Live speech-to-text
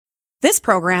This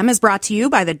program is brought to you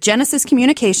by the Genesis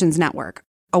Communications Network,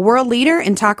 a world leader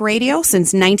in talk radio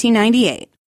since 1998.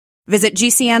 Visit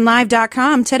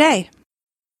GCNlive.com today.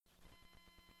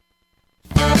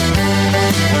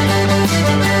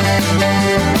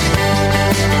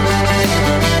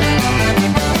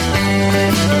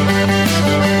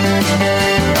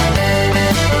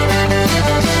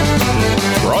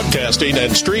 Broadcasting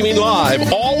and streaming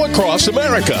live all across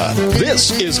America.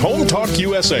 This is Home Talk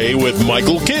USA with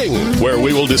Michael King, where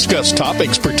we will discuss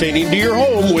topics pertaining to your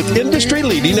home with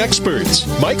industry-leading experts.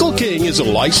 Michael King is a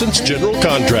licensed general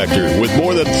contractor with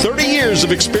more than 30 years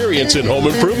of experience in home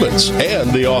improvements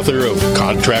and the author of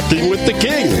Contracting with the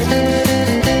King.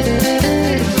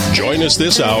 Join us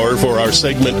this hour for our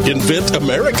segment Invent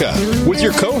America with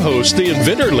your co-host, the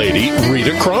inventor lady,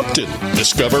 Rita Crompton.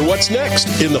 Discover what's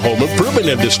next in the home improvement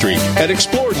industry and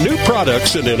explore new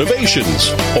products and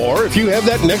innovations. Or if you have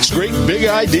that next great big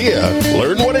idea,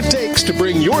 learn what it takes to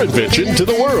bring your invention to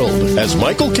the world as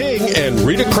Michael King and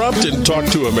Rita Crompton talk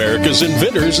to America's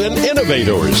inventors and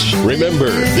innovators. Remember,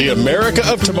 the America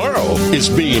of tomorrow is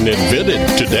being invented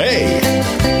today.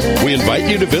 We invite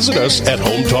you to visit us at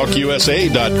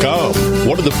HomeTalkUSA.com.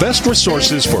 One of the best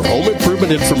resources for home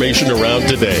improvement information around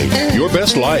today. Your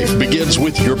best life begins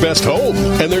with your best home,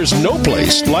 and there's no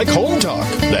place like Home Talk.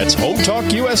 That's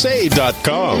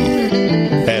HomeTalkUSA.com.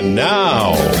 And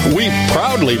now, we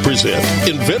proudly present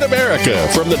Invent America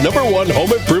from the #1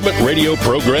 home improvement radio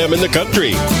program in the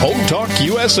country, Home Talk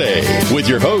USA, with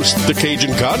your host, the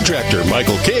Cajun contractor,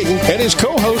 Michael King, and his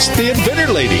co-host, the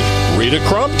inventor lady, Rita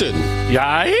Crompton.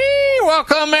 Yay!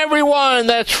 Welcome, everyone.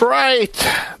 That's right.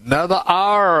 Another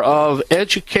hour of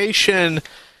education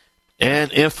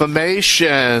and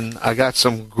information. I got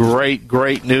some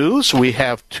great news. We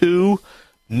have 2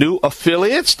 new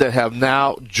affiliates that have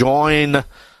now joined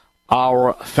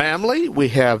our family. We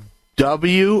have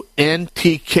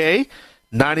WNTK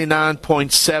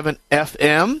 99.7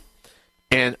 FM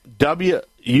and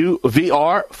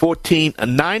WUVR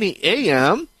 1490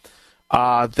 AM.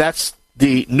 That's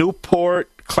the Newport,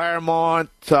 Claremont,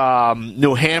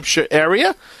 New Hampshire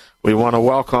area. We want to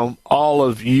welcome all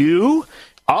of you.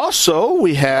 Also,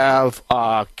 we have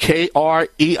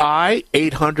KREI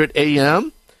 800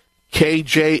 AM,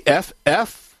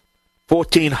 KJFF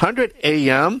 1400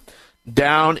 AM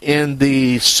down in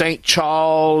the St.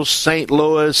 Charles, St.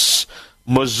 Louis,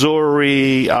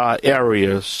 Missouri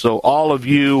area. So all of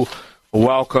you,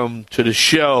 welcome to the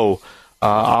show,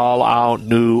 all our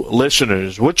new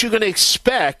listeners. What you're going to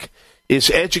expect is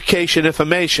education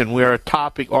information. We are a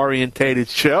topic-orientated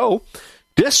show.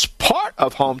 This part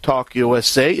of Home Talk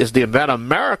USA is the Invent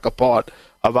America part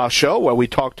of our show, where we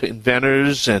talk to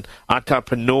inventors and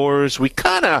entrepreneurs. We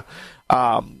kind of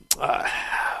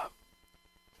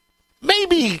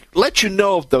maybe let you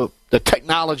know of the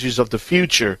technologies of the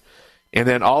future, and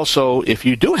then also, if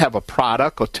you do have a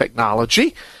product or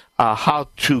technology, how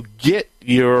to get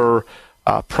your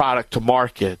product to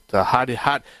market. How do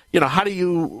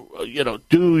you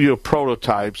do your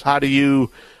prototypes? How do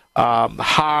you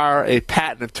hire a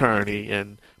patent attorney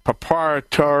and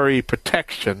proprietary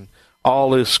protection? All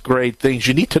this great things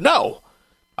you need to know.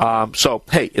 So,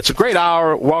 hey, it's a great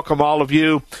hour. Welcome all of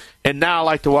you. And now I'd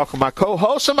like to welcome my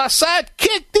co-host and my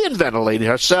sidekick, the inventor lady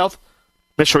herself,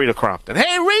 Miss Rita Crompton.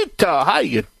 Hey, Rita, how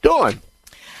you doing?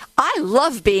 I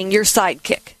love being your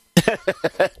sidekick.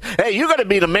 Hey, you're going to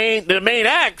be the main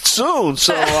act soon,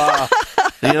 so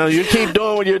you keep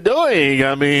doing what you're doing.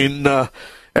 I mean,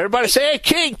 everybody say, "Hey,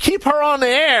 King, keep her on the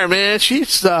air, man.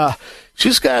 She's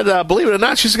got, believe it or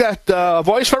not, she's got a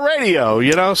voice for radio,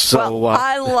 So well,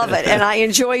 I love it, and I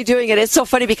enjoy doing it. It's so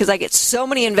funny because I get so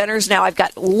many inventors now. I've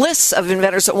got lists of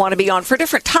inventors that want to be on for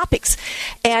different topics,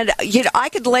 and I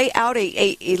could lay out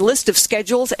a list of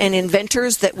schedules and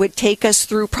inventors that would take us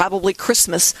through probably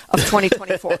Christmas of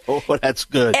 2024. Oh, that's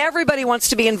good. Everybody wants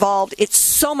to be involved. It's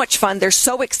so much fun. They're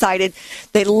so excited.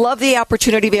 They love the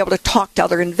opportunity to be able to talk to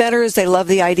other inventors. They love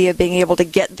the idea of being able to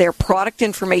get their product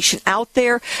information out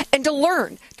there and to learn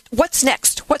what's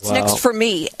next for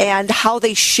me, and how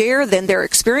they share then their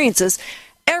experiences.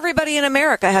 Everybody in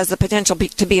America has the potential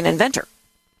to be an inventor.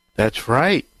 That's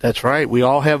right. We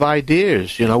all have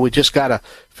ideas. We just got to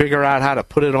figure out how to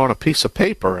put it on a piece of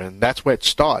paper, and that's where it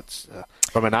starts,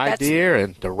 from an idea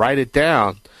and to write it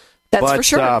down. That's for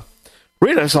sure.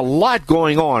 Rita, there's a lot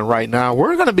going on right now.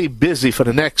 We're going to be busy for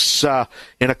the next,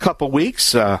 in a couple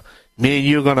weeks. Me and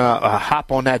you are going to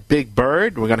hop on that big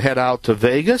bird. We're going to head out to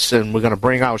Vegas, and we're going to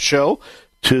bring our show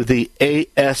to the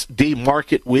ASD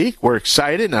Marketweek. We're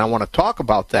excited, and I want to talk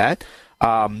about that.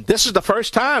 This is the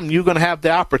first time you're going to have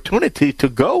the opportunity to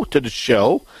go to the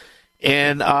show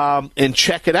and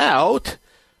check it out.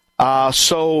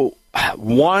 So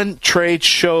one trade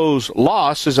show's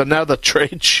loss is another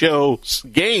trade show's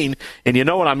gain, and you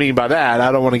know what I mean by that.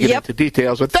 I don't want to get into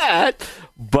details with that,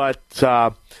 but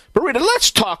Rita,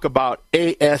 let's talk about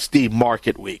ASD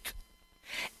Marketweek.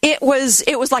 It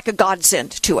was like a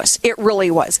godsend to us. It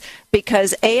really was,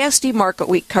 because ASD Market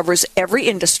Week covers every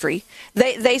industry.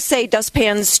 They say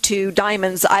dustpans to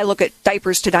diamonds. I look at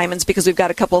diapers to diamonds because we've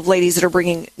got a couple of ladies that are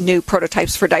bringing new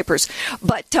prototypes for diapers.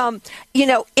 But,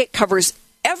 it covers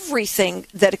everything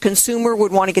that a consumer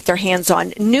would want to get their hands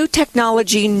on. New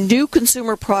technology, new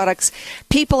consumer products,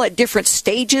 people at different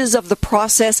stages of the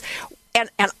process. And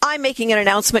I'm making an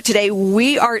announcement today.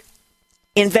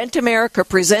 Invent America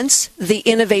presents the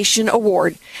Innovation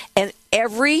Award, and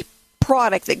every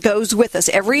product that goes with us,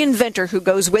 every inventor who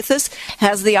goes with us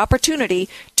has the opportunity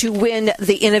to win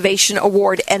the Innovation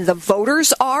Award, and the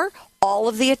voters are all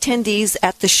of the attendees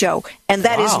at the show, and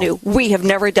that is new. We have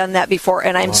never done that before,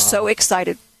 and I'm so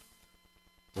excited.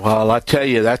 Well, I tell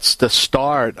you, that's the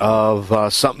start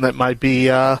of something that might be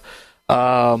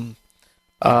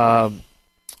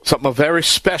something very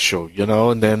special,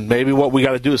 and then maybe what we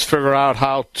got to do is figure out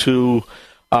how to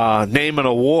name an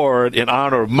award in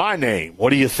honor of my name. What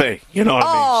do you think? You know what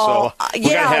I mean? So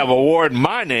we got to have an award in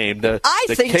my name, the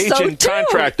Cajun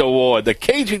Contract Award, the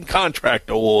Cajun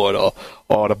Contract Award,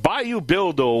 or the Bayou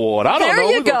Builder Award. I don't know.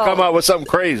 We're going to come up with something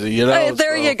crazy,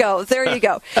 There you go.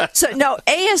 So, no,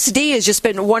 ASD has just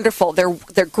been wonderful.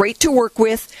 They're great to work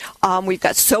with. We've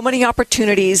got so many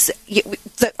opportunities.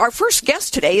 Our first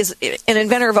guest today is an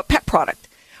inventor of a pet product.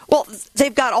 Well,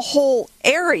 they've got a whole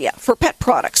area for pet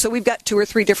products. So we've got 2 or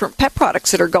 3 different pet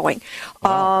products that are going.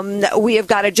 We have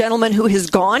got a gentleman who has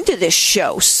gone to this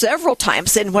show several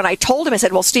times. And when I told him, I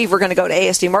said, well, Steve, we're going to go to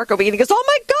ASD Market Week. And he goes, oh,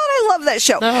 my God, I love that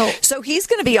show. No. So he's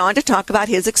going to be on to talk about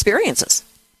his experiences.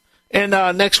 And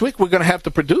next week, we're going to have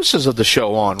the producers of the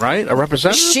show on, right? A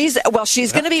representative?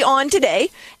 She's going to be on today.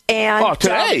 And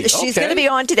today? She's going to be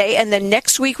on today. And then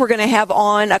next week, we're going to have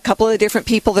on a couple of different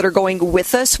people that are going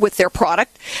with us with their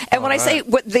product. And when I say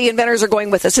what the inventors are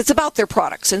going with us, it's about their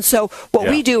products. And so what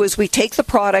we do is we take the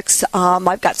products.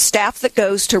 I've got staff that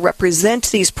goes to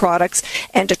represent these products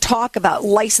and to talk about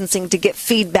licensing, to get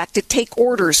feedback, to take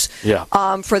orders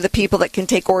for the people that can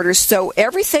take orders. So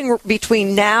everything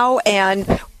between now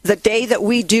and the day that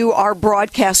we do our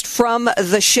broadcast from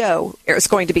the show is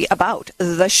going to be about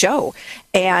the show.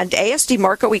 And ASD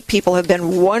Market Week people have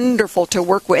been wonderful to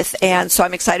work with. And so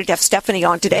I'm excited to have Stephanie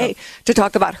on today to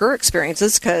talk about her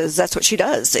experiences, because that's what she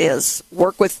does, is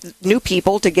work with new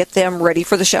people to get them ready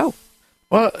for the show.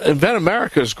 Well, Invent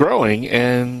America is growing,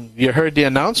 and you heard the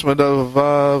announcement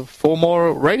of 4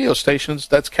 more radio stations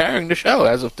that's carrying the show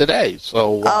as of today.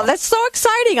 So, that's so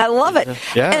exciting. I love it.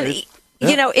 Yeah. And,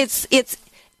 it's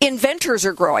inventors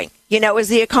are growing. As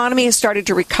the economy has started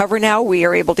to recover now, we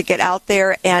are able to get out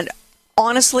there, and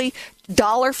honestly,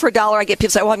 dollar for dollar, I get people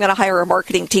say, well, I'm going to hire a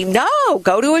marketing team. No,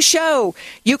 go to a show.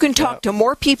 You can talk to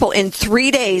more people in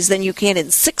 3 days than you can in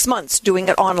 6 months doing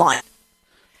it online.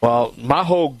 Well, my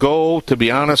whole goal, to be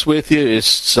honest with you,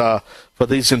 is for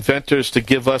these inventors to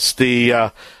give us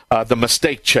the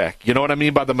mistake check. You know what I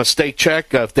mean by the mistake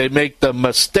check? If they make the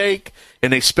mistake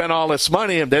and they spend all this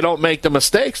money and they don't make the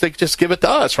mistakes, they just give it to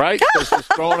us, right? Just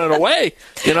throwing it away,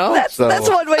 That's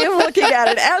one way of looking at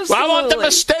it. Absolutely. Well, I want the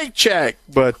mistake check,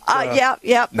 but nah.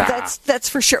 That's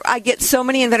for sure. I get so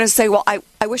many inventors say, "Well, I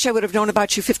wish I would have known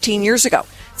about you 15 years ago."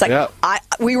 It's like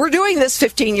we were doing this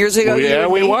 15 years ago. Yeah,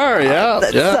 we were.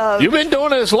 Yeah. You've been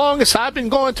doing it as long as I've been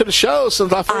going to the show,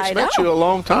 since I first met you a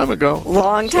long time ago.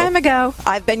 Long time ago.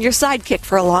 I've been your sidekick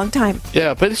for a long time.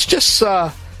 Yeah, but it's just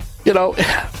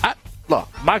look,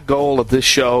 my goal of this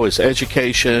show is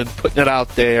education, putting it out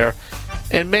there.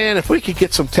 And, man, if we could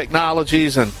get some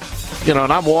technologies and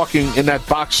I'm walking in that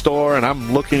box store and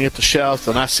I'm looking at the shelf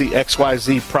and I see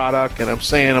XYZ product and I'm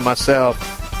saying to myself,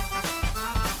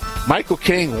 Michael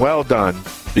King, well done,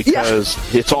 because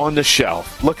it's on the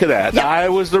shelf. Look at that. Yep. I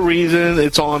was the reason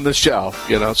it's on the shelf,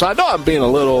 So I know I'm being a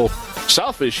little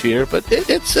selfish here, but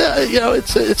it's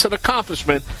an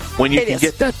accomplishment when you can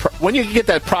get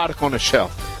that product on the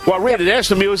shelf. Well, Rita, there's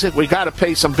the music. We got to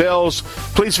pay some bills.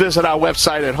 Please visit our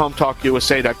website at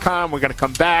hometalkusa.com. We're going to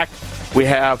come back. We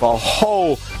have a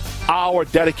whole hour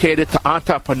dedicated to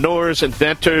entrepreneurs,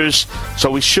 inventors. So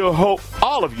we sure hope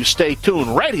all of you stay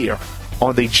tuned right here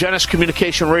on the Genesis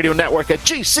Communication Radio Network at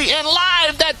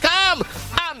GCNlive.com.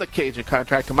 I'm the Cajun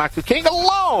Contractor, Michael King,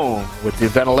 along with the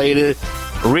ventilated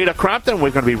Rita Crompton. We're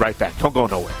going to be right back. Don't go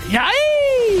nowhere.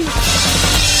 Yay!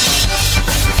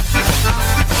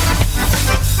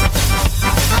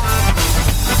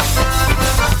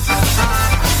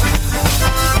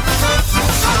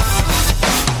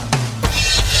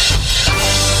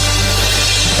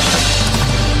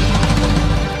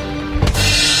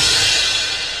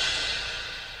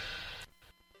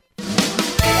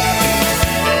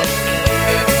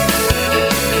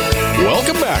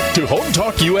 to Home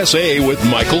Talk USA with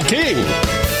Michael King.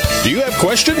 Do you have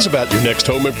questions about your next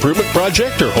home improvement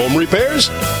project or home repairs?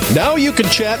 Now you can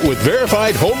chat with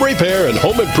verified home repair and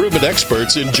home improvement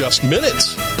experts in just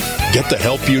minutes. Get the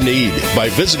help you need by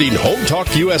visiting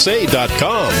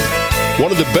HomeTalkUSA.com,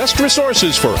 one of the best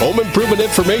resources for home improvement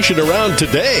information around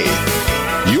today.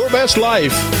 Your best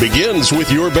life begins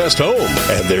with your best home,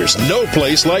 and there's no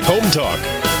place like Home Talk.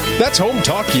 That's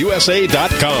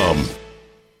HomeTalkUSA.com.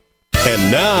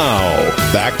 And now,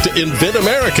 back to Invent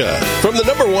America from the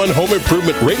 #1 home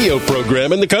improvement radio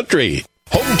program in the country.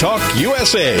 Home Talk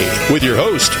USA with your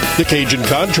host, the Cajun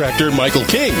contractor Michael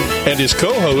King, and his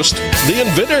co-host, the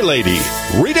Inventor Lady,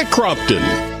 Rita Crompton.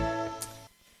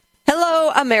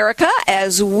 Hello, America.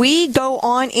 As we go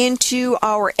on into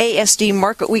our ASD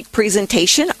Market Week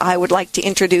presentation, I would like to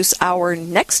introduce our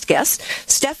next guest,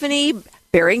 Stephanie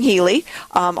Beringhele.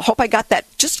 Hope I got that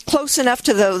just close enough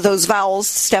to those vowels,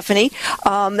 Stephanie.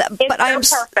 But I'm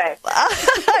perfect.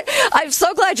 I'm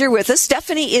so glad you're with us.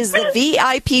 Stephanie is the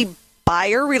VIP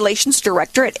Buyer Relations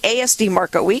Director at ASD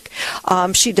Market Week.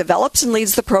 She develops and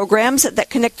leads the programs that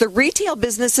connect the retail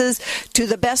businesses to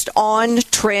the best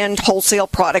on-trend wholesale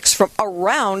products from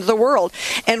around the world.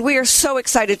 And we are so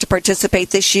excited to participate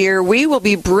this year. We will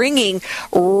be bringing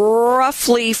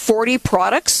roughly 40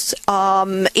 products,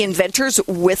 inventors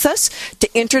with us to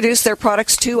introduce their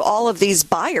products to all of these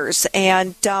buyers.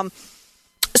 And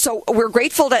so we're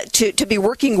grateful to be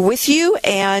working with you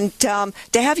and to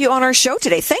have you on our show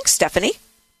today. Thanks, Stephanie.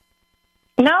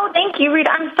 No, thank you, Rita.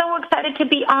 I'm so excited to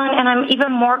be on, and I'm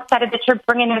even more excited that you're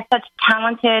bringing in such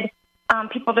talented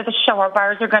people to the show. Our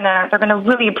buyers are gonna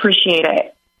really appreciate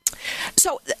it.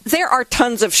 So there are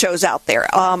tons of shows out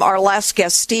there. Our last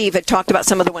guest, Steve, had talked about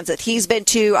some of the ones that he's been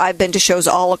to. I've been to shows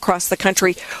all across the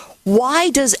country. Why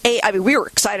does we were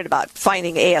excited about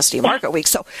finding ASD Market Week,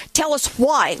 so tell us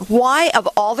why. Why, of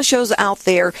all the shows out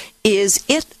there, is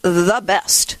it the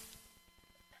best?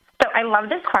 So I love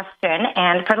this question,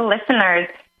 and for the listeners,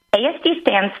 ASD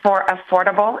stands for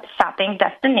Affordable Shopping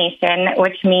Destination,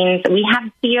 which means we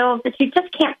have deals that you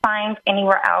just can't find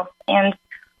anywhere else. And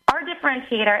our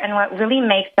differentiator and what really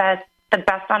makes us the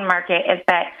best on market is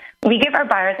that we give our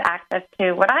buyers access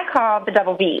to what I call the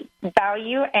double V,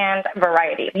 value and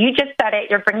variety. You just said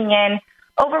it. You're bringing in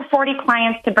over 40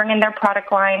 clients to bring in their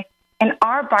product line, and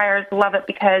our buyers love it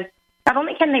because not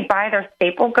only can they buy their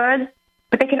staple goods,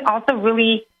 but they can also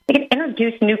they can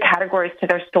introduce new categories to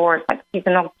their stores, like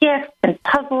seasonal gifts and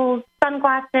puzzles,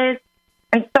 sunglasses,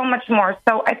 and so much more.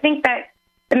 So I think that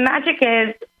the magic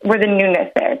is where the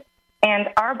newness is, and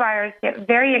our buyers get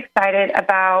very excited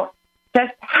about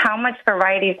just how much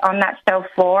variety is on that show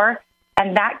floor,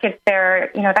 and that gets their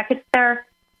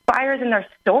buyers in their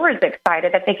stores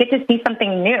excited that they get to see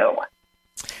something new.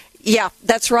 Yeah,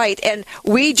 that's right. And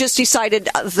we just decided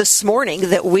this morning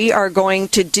that we are going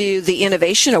to do the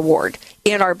Innovation Award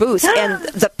in our booth. And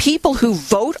the people who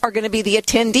vote are going to be the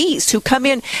attendees who come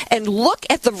in and look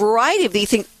at the variety of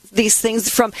these things,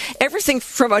 from everything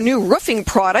from a new roofing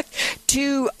product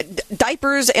to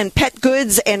diapers and pet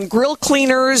goods and grill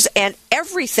cleaners and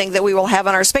everything that we will have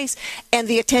in our space. And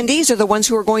the attendees are the ones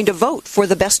who are going to vote for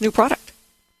the best new product.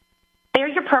 They're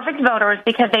your perfect voters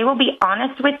because they will be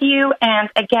honest with you. And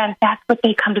again, that's what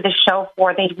they come to the show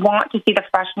for. They want to see the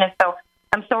freshness. So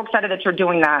I'm so excited that you're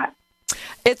doing that.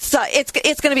 It's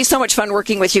going to be so much fun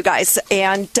working with you guys.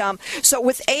 And so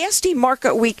with ASD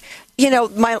Market Week,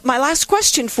 my last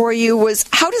question for you was,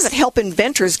 how does it help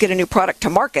inventors get a new product to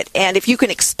market? And if you can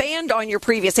expand on your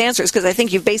previous answers, because I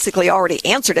think you've basically already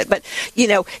answered it, but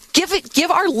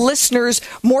give our listeners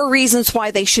more reasons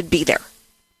why they should be there.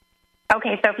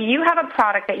 Okay, so if you have a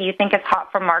product that you think is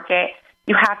hot for market,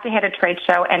 you have to hit a trade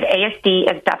show, and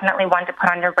ASD is definitely one to put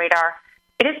on your radar.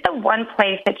 It is the one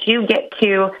place that you get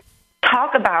to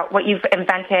talk about what you've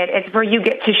invented. It's where you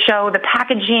get to show the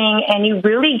packaging, and you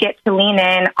really get to lean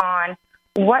in on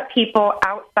what people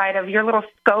outside of your little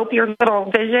scope, your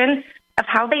little vision of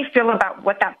how they feel about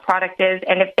what that product is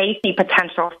and if they see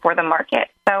potential for the market.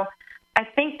 So I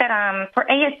think that for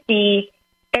ASD,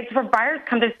 it's where buyers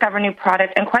come to discover new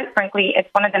products, and quite frankly, it's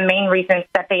one of the main reasons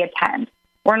that they attend.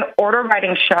 We're an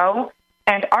order-writing show,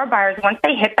 and our buyers, once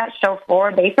they hit that show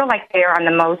floor, they feel like they are on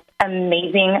the most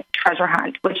amazing treasure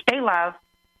hunt, which they love.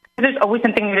 There's always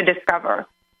something new to discover.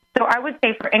 So I would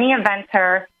say for any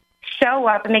inventor, show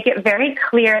up and make it very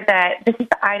clear that this is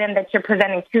the item that you're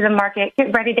presenting to the market.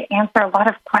 Get ready to answer a lot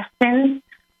of questions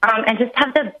and just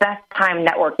have the best time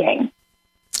networking.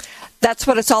 That's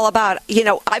what it's all about.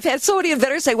 I've had so many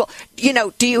inventors say, well,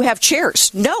 do you have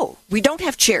chairs? No, we don't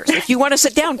have chairs. If you want to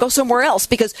sit down, go somewhere else,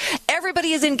 because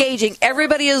everybody is engaging,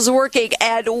 everybody is working,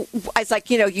 and it's like,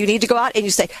 you need to go out and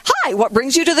you say, hi, what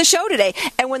brings you to the show today?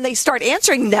 And when they start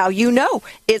answering, now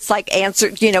it's like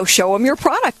show them your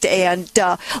product and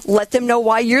let them know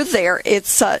why you're there.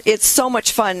 It's so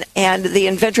much fun, and the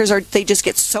inventors they just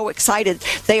get so excited.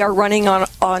 They are running on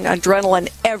adrenaline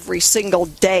every single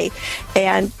day,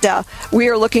 and we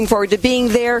are looking forward to being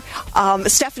there.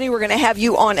 Stephanie, we're going to have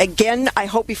you on again, I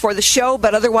hope before the show,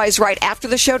 but otherwise right after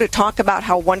the show, to talk about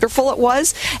how wonderful it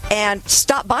was. And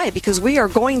stop by, because we are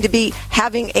going to be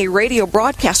having a radio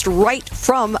broadcast right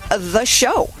from the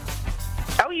show.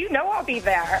 Oh, I'll be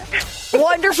there.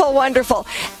 Wonderful, wonderful.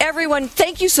 Everyone,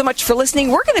 thank you so much for listening.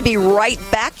 We're going to be right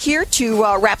back here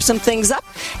to wrap some things up.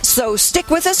 So stick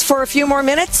with us for a few more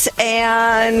minutes,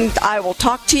 and I will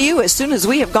talk to you as soon as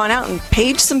we have gone out and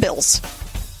paid some bills.